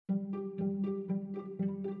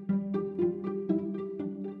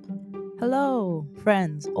Hello,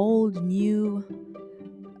 friends, old, new,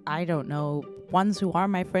 I don't know, ones who are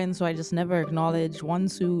my friends who I just never acknowledge,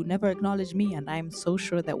 ones who never acknowledge me, and I'm so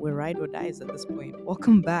sure that we're ride or dies at this point.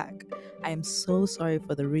 Welcome back. I am so sorry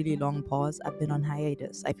for the really long pause. I've been on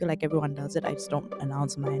hiatus. I feel like everyone does it. I just don't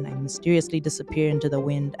announce mine. I mysteriously disappear into the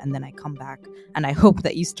wind and then I come back, and I hope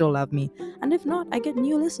that you still love me. And if not, I get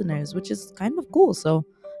new listeners, which is kind of cool. So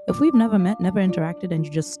if we've never met, never interacted, and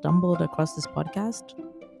you just stumbled across this podcast,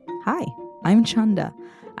 hi, I'm Chanda.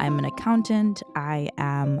 I'm an accountant. I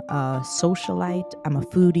am a socialite. I'm a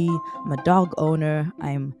foodie. I'm a dog owner.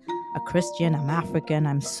 I'm a Christian. I'm African.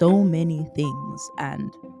 I'm so many things.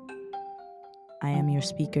 And I am your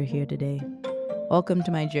speaker here today. Welcome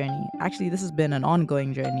to my journey. Actually, this has been an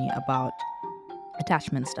ongoing journey about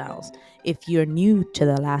attachment styles. If you're new to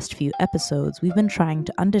the last few episodes, we've been trying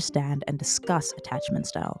to understand and discuss attachment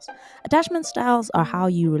styles. Attachment styles are how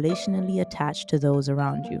you relationally attach to those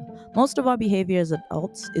around you. Most of our behavior as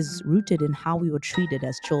adults is rooted in how we were treated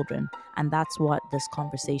as children, and that's what this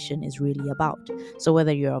conversation is really about. So,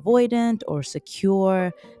 whether you're avoidant or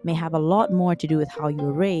secure, may have a lot more to do with how you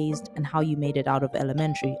were raised and how you made it out of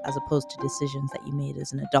elementary as opposed to decisions that you made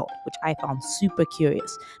as an adult, which I found super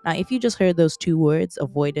curious. Now, if you just heard those two words,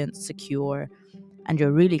 avoidant, secure, and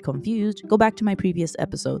you're really confused, go back to my previous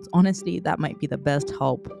episodes. Honestly, that might be the best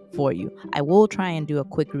help for you. I will try and do a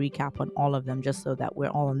quick recap on all of them just so that we're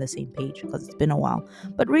all on the same page because it's been a while.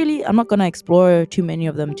 But really, I'm not going to explore too many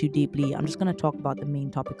of them too deeply. I'm just going to talk about the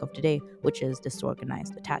main topic of today, which is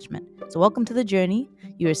disorganized attachment. So, welcome to the journey.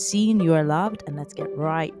 You are seen, you are loved, and let's get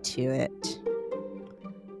right to it.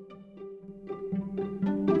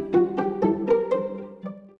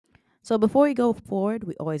 So before we go forward,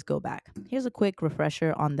 we always go back. Here's a quick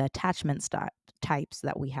refresher on the types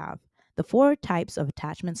that we have. The four types of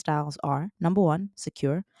attachment styles are number one,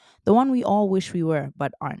 secure, the one we all wish we were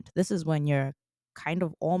but aren't. This is when you're kind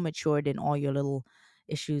of all matured in all your little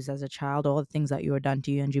issues as a child, all the things that you were done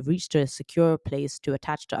to you, and you've reached a secure place to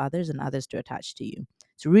attach to others and others to attach to you.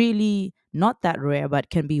 It's really not that rare, but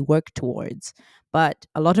can be worked towards. But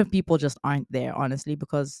a lot of people just aren't there, honestly,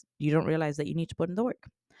 because you don't realize that you need to put in the work.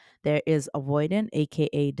 There is avoidant,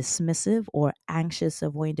 aka dismissive or anxious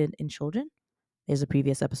avoidant in children. There's a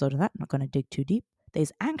previous episode of that. I'm not going to dig too deep.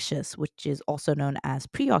 There's anxious, which is also known as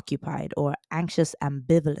preoccupied or anxious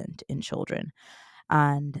ambivalent in children.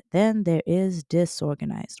 And then there is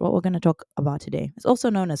disorganized, what we're going to talk about today. It's also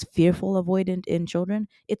known as fearful avoidant in children.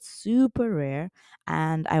 It's super rare.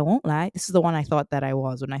 And I won't lie, this is the one I thought that I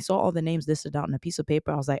was. When I saw all the names listed out on a piece of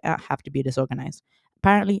paper, I was like, I have to be disorganized.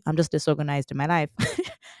 Apparently, I'm just disorganized in my life.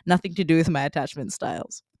 Nothing to do with my attachment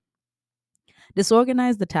styles.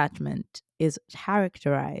 Disorganized attachment is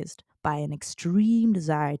characterized by an extreme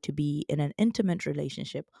desire to be in an intimate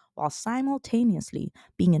relationship while simultaneously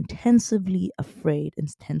being intensively afraid.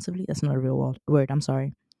 Intensively? That's not a real word. I'm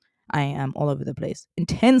sorry. I am all over the place.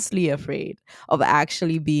 Intensely afraid of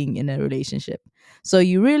actually being in a relationship. So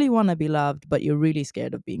you really want to be loved, but you're really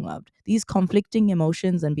scared of being loved. These conflicting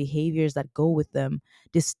emotions and behaviors that go with them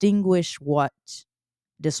distinguish what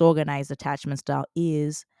disorganized attachment style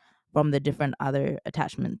is from the different other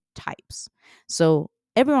attachment types. So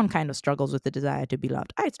everyone kind of struggles with the desire to be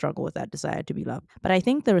loved. I struggle with that desire to be loved. But I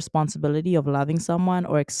think the responsibility of loving someone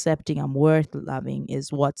or accepting I'm worth loving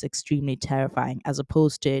is what's extremely terrifying, as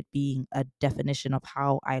opposed to it being a definition of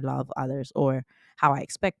how I love others or how I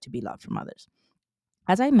expect to be loved from others.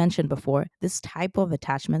 As I mentioned before, this type of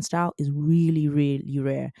attachment style is really, really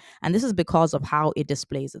rare. And this is because of how it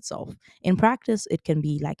displays itself. In practice, it can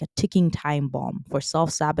be like a ticking time bomb for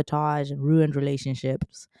self sabotage and ruined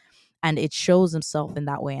relationships. And it shows itself in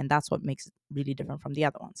that way. And that's what makes it really different from the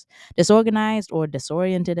other ones. Disorganized or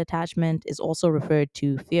disoriented attachment is also referred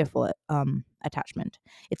to fearful attachment.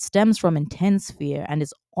 It stems from intense fear and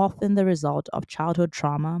is often the result of childhood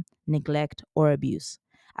trauma, neglect, or abuse.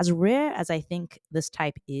 As rare as I think this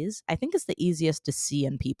type is, I think it's the easiest to see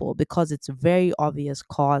in people because it's very obvious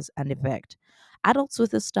cause and effect. Adults with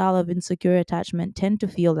this style of insecure attachment tend to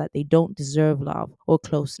feel that they don't deserve love or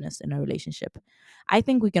closeness in a relationship. I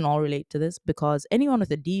think we can all relate to this because anyone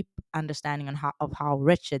with a deep understanding of how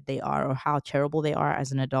wretched they are or how terrible they are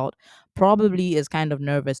as an adult probably is kind of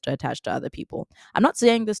nervous to attach to other people. I'm not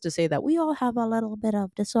saying this to say that we all have a little bit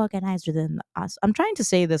of disorganized within us. I'm trying to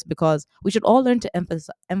say this because we should all learn to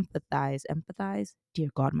empathize, dear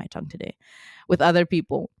God, my tongue today, with other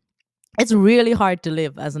people. It's really hard to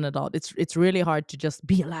live as an adult. It's really hard to just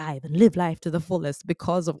be alive and live life to the fullest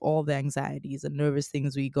because of all the anxieties and nervous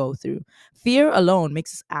things we go through. Fear alone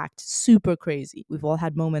makes us act super crazy. We've all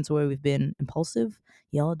had moments where we've been impulsive,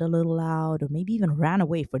 yelled a little loud, or maybe even ran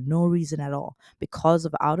away for no reason at all. Because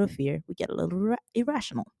of out of fear, we get a little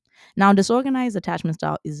irrational. Now, disorganized attachment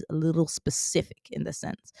style is a little specific in the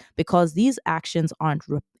sense because these actions aren't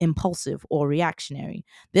impulsive or reactionary.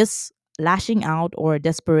 This lashing out or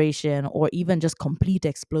desperation or even just complete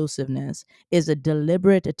explosiveness is a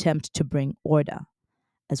deliberate attempt to bring order,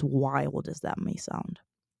 as wild as that may sound.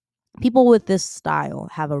 People with this style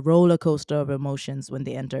have a roller coaster of emotions when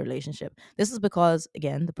they enter a relationship. This is because,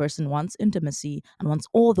 again, the person wants intimacy and wants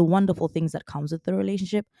all the wonderful things that comes with the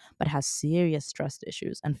relationship, but has serious trust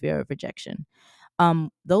issues and fear of rejection.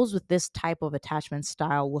 Those with this type of attachment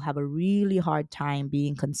style will have a really hard time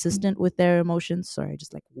being consistent with their emotions. Sorry, I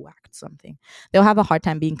just like whacked something. They'll have a hard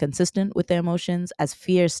time being consistent with their emotions as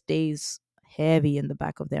fear stays heavy in the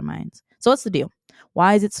back of their minds. So, what's the deal?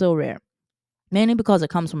 Why is it so rare? Mainly because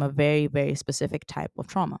it comes from a very, very specific type of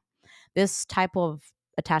trauma. This type of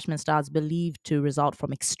attachment style is believed to result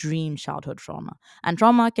from extreme childhood trauma. And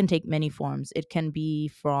trauma can take many forms. It can be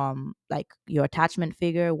from like your attachment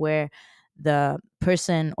figure, where the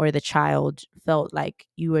person or the child felt like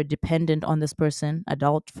you were dependent on this person,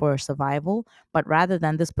 adult, for survival. But rather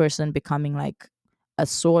than this person becoming like a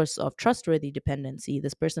source of trustworthy dependency,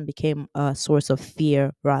 this person became a source of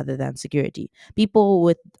fear rather than security.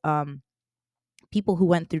 People who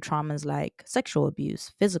went through traumas like sexual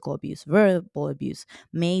abuse, physical abuse, verbal abuse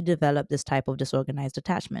may develop this type of disorganized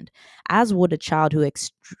attachment, as would a child who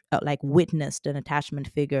like witnessed an attachment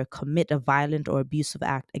figure commit a violent or abusive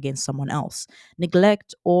act against someone else.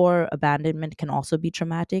 Neglect or abandonment can also be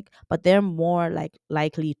traumatic, but they're more like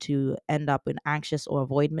likely to end up in anxious or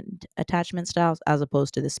avoidant attachment styles as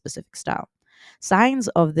opposed to this specific style. Signs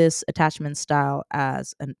of this attachment style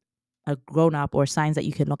as a grown up, or signs that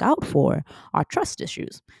you can look out for, are trust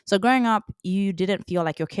issues. So growing up, you didn't feel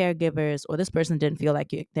like your caregivers, or this person didn't feel like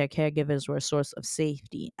their caregivers were a source of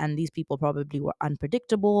safety. And these people probably were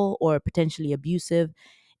unpredictable or potentially abusive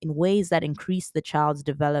in ways that increase the child's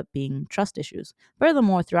developing trust issues.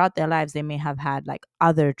 Furthermore, throughout their lives, they may have had like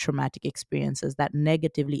other traumatic experiences that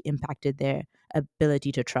negatively impacted their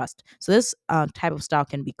ability to trust. So this type of style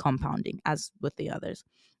can be compounding as with the others.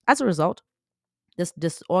 As a result, this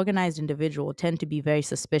disorganized individual tend to be very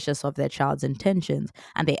suspicious of their child's intentions,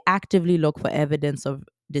 and they actively look for evidence of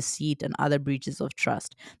deceit and other breaches of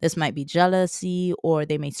trust. This might be jealousy, or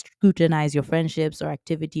they may scrutinize your friendships or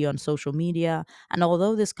activity on social media. And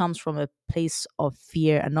although this comes from a place of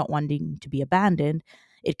fear and not wanting to be abandoned,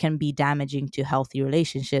 it can be damaging to healthy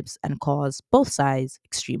relationships and cause both sides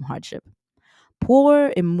extreme hardship.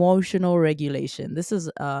 Poor emotional regulation. This is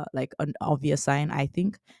like an obvious sign, I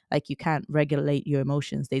think. Like you can't regulate your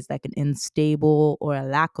emotions. There's like an unstable or a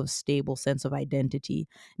lack of stable sense of identity,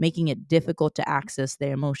 making it difficult to access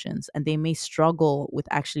their emotions. And they may struggle with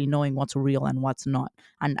actually knowing what's real and what's not.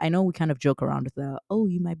 And I know we kind of joke around with the, oh,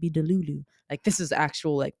 you might be delulu. Like this is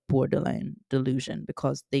actual like borderline delusion,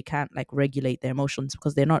 because they can't like regulate their emotions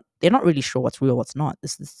because they're not really sure what's real, what's not.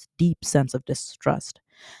 This deep sense of distrust.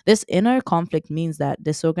 This inner conflict means that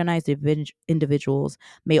disorganized individuals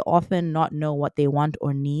may often not know what they want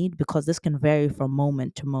or need, because this can vary from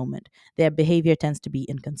moment to moment. Their behavior tends to be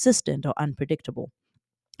inconsistent or unpredictable.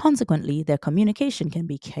 Consequently, their communication can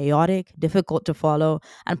be chaotic, difficult to follow,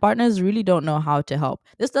 and partners really don't know how to help.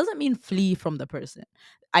 This doesn't mean flee from the person.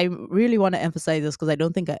 I really want to emphasize this because I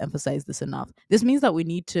don't think I emphasize this enough. This means that we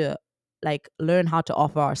need to like learn how to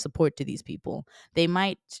offer our support to these people. They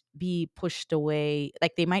might be pushed away,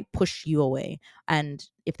 like they might push you away, and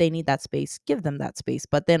if they need that space, give them that space.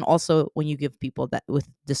 But then also when you give people that with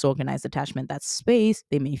disorganized attachment that space,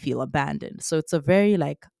 they may feel abandoned. So it's a very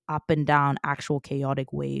like up and down, actual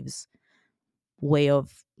chaotic waves way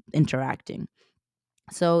of interacting.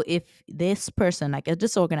 So if this person, like a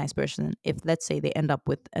disorganized person, if let's say they end up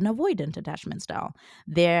with an avoidant attachment style,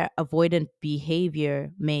 their avoidant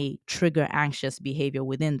behavior may trigger anxious behavior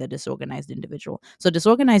within the disorganized individual. So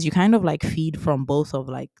disorganized, you kind of like feed from both of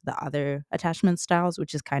like the other attachment styles,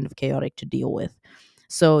 which is kind of chaotic to deal with.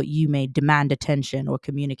 So you may demand attention or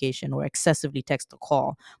communication or excessively text or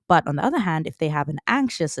call. But on the other hand, if they have an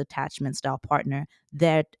anxious attachment style partner,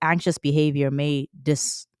 their anxious behavior may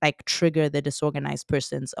like trigger the disorganized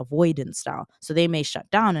person's avoidance style. So they may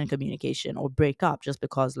shut down in communication or break up just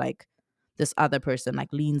because like this other person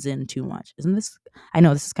like leans in too much. Isn't this, I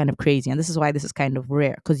know this is kind of crazy, and this is why this is kind of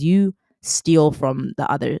rare, because you steal from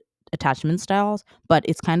the other attachment styles, but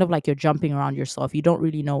it's kind of like you're jumping around yourself. You don't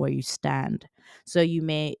really know where you stand. So you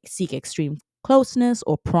may seek extreme closeness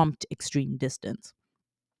or prompt extreme distance.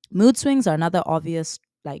 Mood swings are another obvious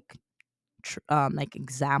like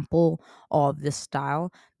example of this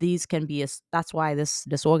style. These can be that's why this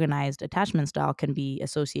disorganized attachment style can be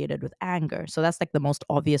associated with anger. So that's like the most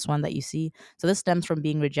obvious one that you see. So this stems from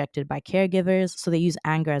being rejected by caregivers, so they use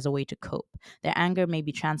anger as a way to cope. Their anger may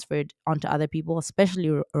be transferred onto other people,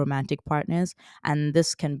 especially romantic partners, and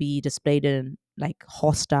this can be displayed in like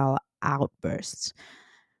hostile outbursts.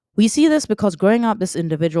 We see this because growing up, this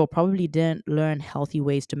individual probably didn't learn healthy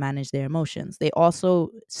ways to manage their emotions. They also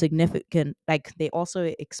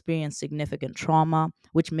experience significant trauma,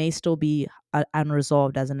 which may still be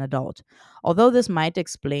unresolved as an adult. Although this might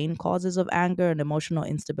explain causes of anger and emotional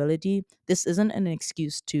instability, this isn't an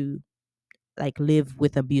excuse to like live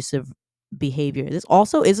with abusive behavior. This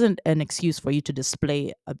also isn't an excuse for you to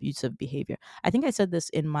display abusive behavior. I think I said this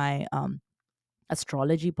in my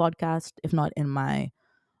astrology podcast, if not in my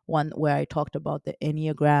one where I talked about the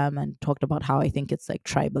Enneagram and talked about how I think it's like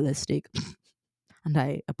tribalistic. And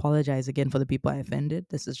I apologize again for the people I offended.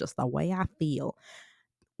 This is just the way I feel.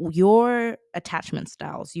 Your attachment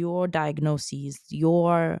styles, your diagnoses,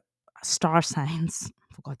 your star signs,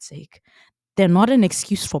 for God's sake, they're not an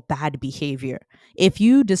excuse for bad behavior. If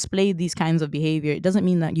you display these kinds of behavior, it doesn't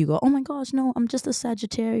mean that you go, oh my gosh, no, I'm just a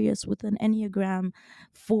Sagittarius with an Enneagram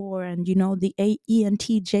 4, and the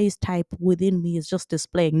ENTJ's type within me is just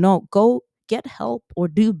displaying. No, go get help or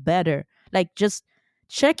do better. Like, just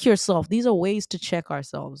check yourself. These are ways to check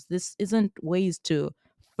ourselves. This isn't ways to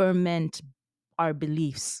ferment our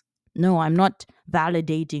beliefs. No, I'm not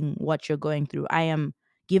validating what you're going through. I am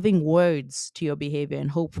giving words to your behavior and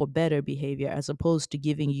hope for better behavior as opposed to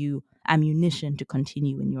giving you ammunition to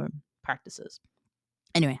continue in your practices.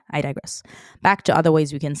 Anyway, I digress. Back to other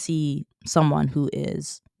ways we can see someone who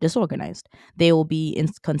is disorganized. They will be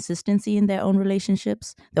inconsistency in their own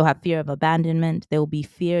relationships. They'll have fear of abandonment. They will be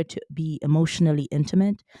fear to be emotionally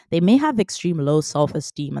intimate. They may have extreme low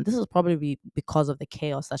self-esteem, and this is probably because of the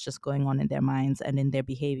chaos that's just going on in their minds and in their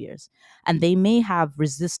behaviors. And they may have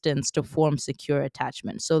resistance to form secure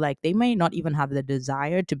attachment. So like they may not even have the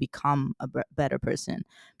desire to become a better person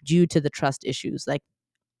due to the trust issues.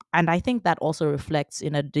 And I think that also reflects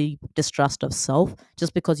in a deep distrust of self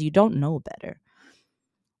just because you don't know better.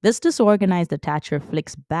 This disorganized attacher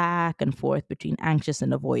flicks back and forth between anxious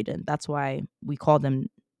and avoidant. That's why we call them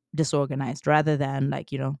disorganized rather than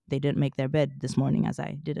they didn't make their bed this morning as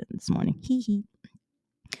I did it this morning. Hee hee.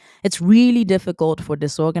 It's really difficult for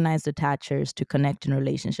disorganized attachers to connect in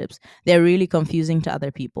relationships. They're really confusing to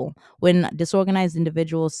other people. When disorganized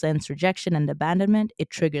individuals sense rejection and abandonment, it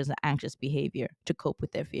triggers an anxious behavior to cope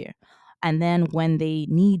with their fear. And then when they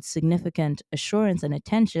need significant assurance and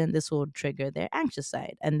attention, this will trigger their anxious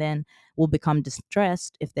side and then will become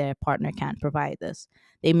distressed if their partner can't provide this.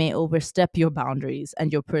 They may overstep your boundaries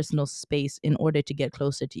and your personal space in order to get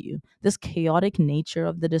closer to you. This chaotic nature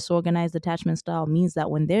of the disorganized attachment style means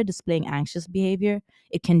that when they're displaying anxious behavior,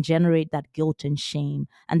 it can generate that guilt and shame,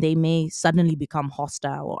 and they may suddenly become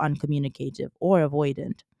hostile or uncommunicative or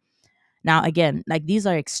avoidant. Now, again, like these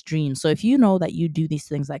are extremes. So if you know that you do these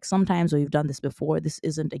things like sometimes or you've done this before, this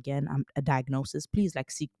isn't again a diagnosis. Please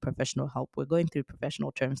like seek professional help. We're going through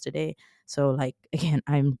professional terms today. So like again,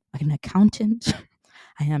 I'm an accountant.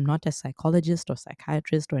 I am not a psychologist or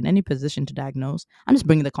psychiatrist or in any position to diagnose. I'm just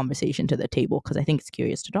bringing the conversation to the table because I think it's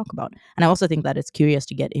curious to talk about. And I also think that it's curious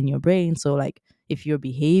to get in your brain. So like if you're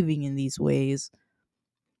behaving in these ways,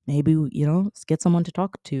 maybe let's get someone to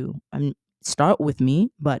talk to. And start with me,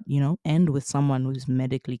 but end with someone who's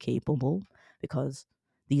medically capable because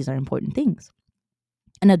these are important things.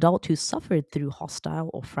 An adult who suffered through hostile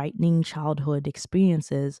or frightening childhood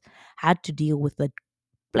experiences had to deal with a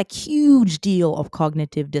huge deal of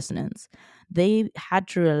cognitive dissonance. They had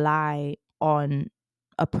to rely on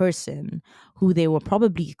a person who they were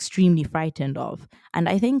probably extremely frightened of. And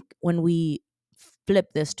I think when we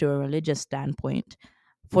flip this to a religious standpoint,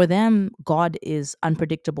 for them, God is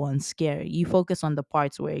unpredictable and scary. You focus on the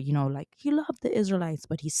parts where, like he loved the Israelites,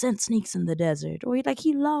 but he sent snakes in the desert, or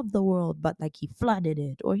he loved the world, but like he flooded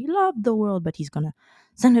it, or he loved the world, but he's gonna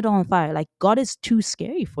send it on fire. Like God is too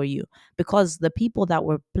scary for you because the people that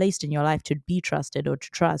were placed in your life to be trusted or to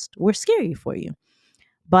trust were scary for you.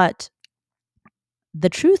 But the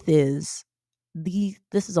truth is,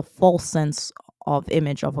 this is a false sense of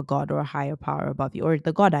image of a God or a higher power above you, or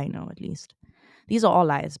the God I know at least. These are all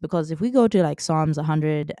lies because if we go to like Psalms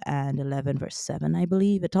 111 verse 7, I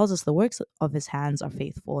believe, it tells us the works of his hands are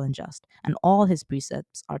faithful and just, and all his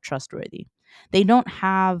precepts are trustworthy. They don't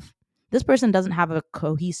have This person doesn't have a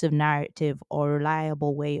cohesive narrative or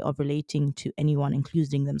reliable way of relating to anyone,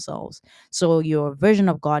 including themselves. So your version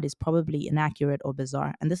of God is probably inaccurate or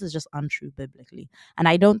bizarre. And this is just untrue biblically. And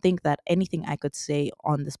I don't think that anything I could say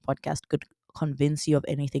on this podcast could convince you of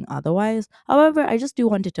anything otherwise. However, I just do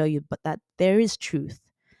want to tell you but that there is truth.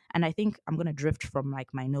 And I think I'm going to drift from like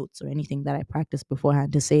my notes or anything that I practiced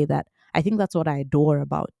beforehand to say that I think that's what I adore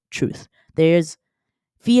about truth. There's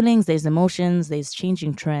feelings, there's emotions, there's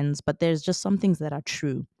changing trends, but there's just some things that are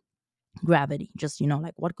true. Gravity, just,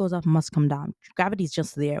 like what goes up must come down. Gravity's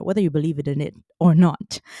just there, whether you believe it in it or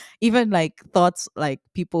not. Even like thoughts, like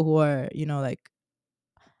people who are, like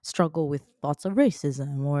struggle with thoughts of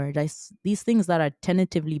racism or these things that are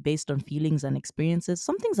tentatively based on feelings and experiences.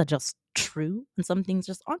 Some things are just true and some things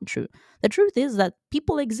just aren't true. The truth is that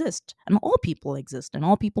people exist and all people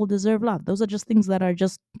deserve love. Those are just things that are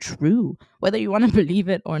just true, whether you want to believe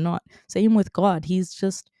it or not. Same with God. He's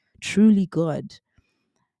just truly good.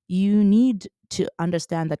 You need to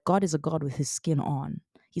understand that God is a God with his skin on.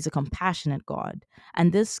 He's a compassionate God.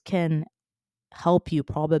 And this can help you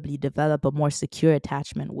probably develop a more secure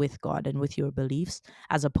attachment with God and with your beliefs,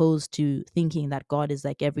 as opposed to thinking that God is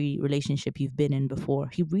like every relationship you've been in before.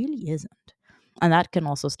 He really isn't. And that can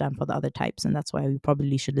also stand for the other types. And that's why we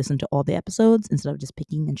probably should listen to all the episodes instead of just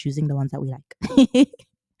picking and choosing the ones that we like.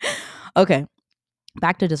 Okay,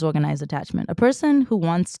 back to disorganized attachment. A person who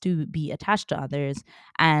wants to be attached to others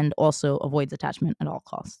and also avoids attachment at all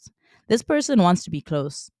costs. This person wants to be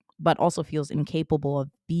close, but also feels incapable of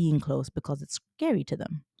being close because it's scary to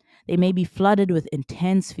them. They may be flooded with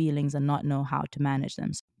intense feelings and not know how to manage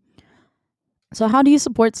them. So, how do you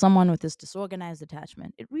support someone with this disorganized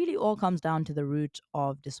attachment? It really all comes down to the root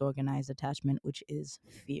of disorganized attachment, which is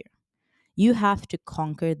fear. You have to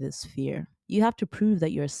conquer this fear. You have to prove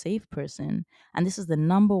that you're a safe person. And this is the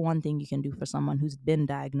number one thing you can do for someone who's been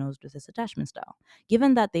diagnosed with this attachment style.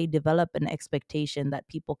 Given that they develop an expectation that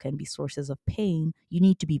people can be sources of pain, you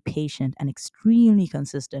need to be patient and extremely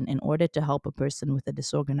consistent in order to help a person with a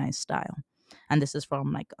disorganized style. And this is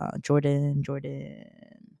from like Jordan. I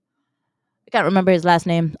can't remember his last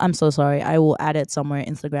name. I'm so sorry. I will add it somewhere,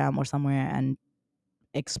 Instagram or somewhere, and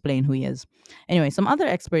explain who he is. Anyway, some other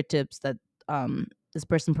expert tips that this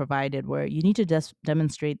person provided were you need to just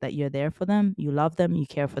demonstrate that you're there for them, you love them, you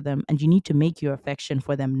care for them, and you need to make your affection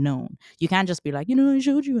for them known. You can't just be like, I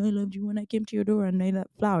showed you I loved you when I came to your door and I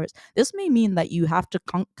left flowers. This may mean that you have to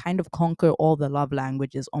kind of conquer all the love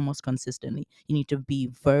languages almost consistently. You need to be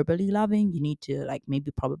verbally loving. You need to like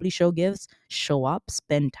maybe probably show gifts, show up,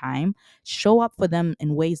 spend time, show up for them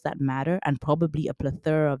in ways that matter, and probably a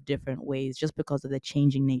plethora of different ways just because of the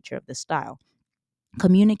changing nature of the style.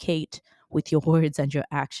 Communicate with your words and your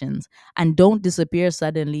actions, and don't disappear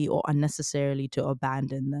suddenly or unnecessarily to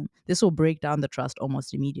abandon them. This will break down the trust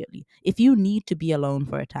almost immediately. If you need to be alone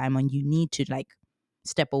for a time and you need to like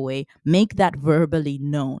step away, make that verbally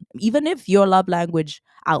known. Even if your love language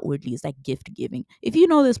outwardly is like gift giving, if you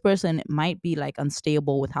know this person might be like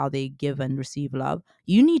unstable with how they give and receive love,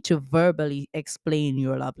 you need to verbally explain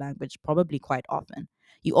your love language probably quite often.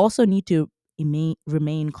 You also need to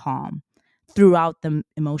remain calm throughout the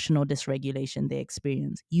emotional dysregulation they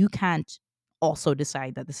experience. You can't also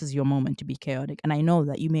decide that this is your moment to be chaotic. And I know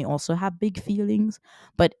that you may also have big feelings,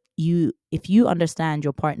 but if you understand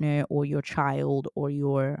your partner or your child or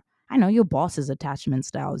your boss's attachment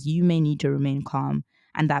styles, you may need to remain calm,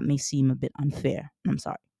 and that may seem a bit unfair. I'm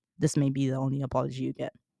sorry. This may be the only apology you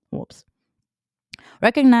get. Whoops.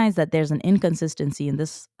 Recognize that there's an inconsistency in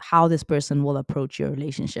this how this person will approach your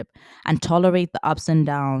relationship, and tolerate the ups and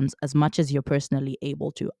downs as much as you're personally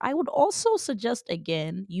able to. I would also suggest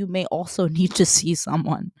again, you may also need to see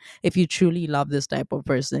someone if you truly love this type of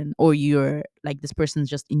person, or you're like this person's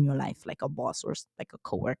just in your life like a boss or like a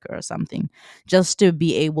coworker or something, just to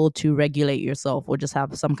be able to regulate yourself or just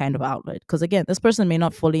have some kind of outlet, because again, this person may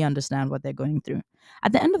not fully understand what they're going through.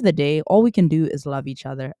 At the end of the day, all we can do is love each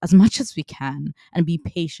other as much as we can and be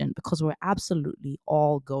patient, because we're absolutely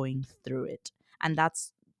all going through it. And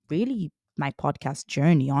that's really my podcast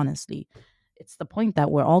journey, honestly. It's the point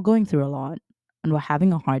that we're all going through a lot and we're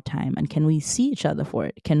having a hard time. And can we see each other for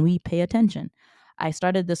it? Can we pay attention? I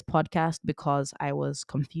started this podcast because I was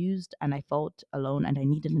confused and I felt alone and I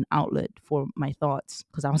needed an outlet for my thoughts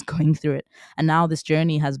because I was going through it. And now this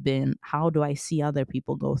journey has been, how do I see other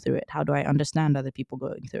people go through it? How do I understand other people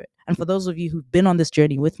going through it? And for those of you who've been on this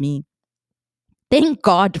journey with me, thank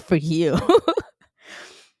God for you.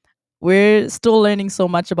 We're still learning so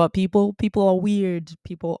much about people. People are weird.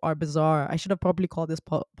 People are bizarre. I should have probably called this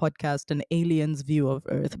podcast an alien's view of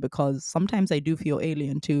Earth, because sometimes I do feel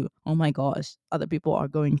alien too. Oh my gosh, other people are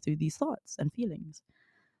going through these thoughts and feelings.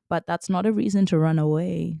 But that's not a reason to run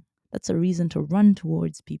away. That's a reason to run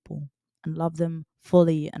towards people and love them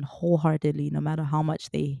fully and wholeheartedly, no matter how much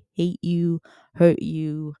they hate you, hurt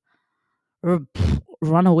you, or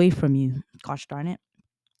run away from you. Gosh darn it.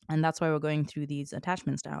 And that's why we're going through these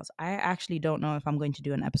attachment styles. I actually don't know if I'm going to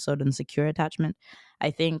do an episode on secure attachment.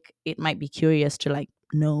 I think it might be curious to like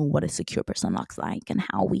know what a secure person looks like and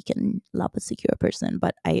how we can love a secure person.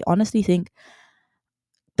 But I honestly think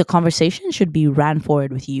the conversation should be ran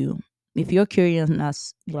forward with you. If you're curious,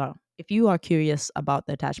 well, if you are curious about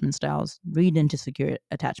the attachment styles, read into secure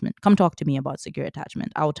attachment. Come talk to me about secure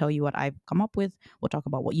attachment. I will tell you what I've come up with. We'll talk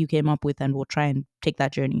about what you came up with, and we'll try and take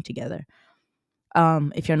that journey together.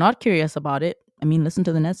 If you're not curious about it, I mean, listen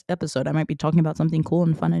to the next episode. I might be talking about something cool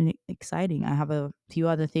and fun and exciting. I have a few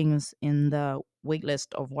other things in the wait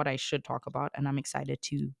list of what I should talk about, and I'm excited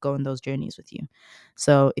to go on those journeys with you.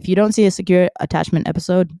 So if you don't see a secure attachment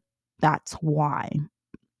episode, that's why.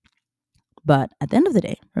 But at the end of the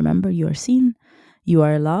day, remember, you are seen, you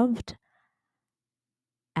are loved,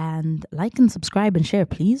 and like and subscribe and share,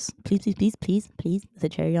 please. Please, please, please, please, please. The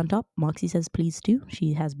cherry on top. Moxie says please too.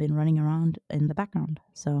 She has been running around in the background.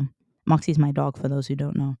 So Moxie's my dog, for those who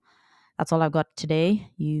don't know. That's all I've got today.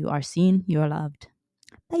 You are seen, you are loved.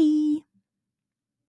 Bye.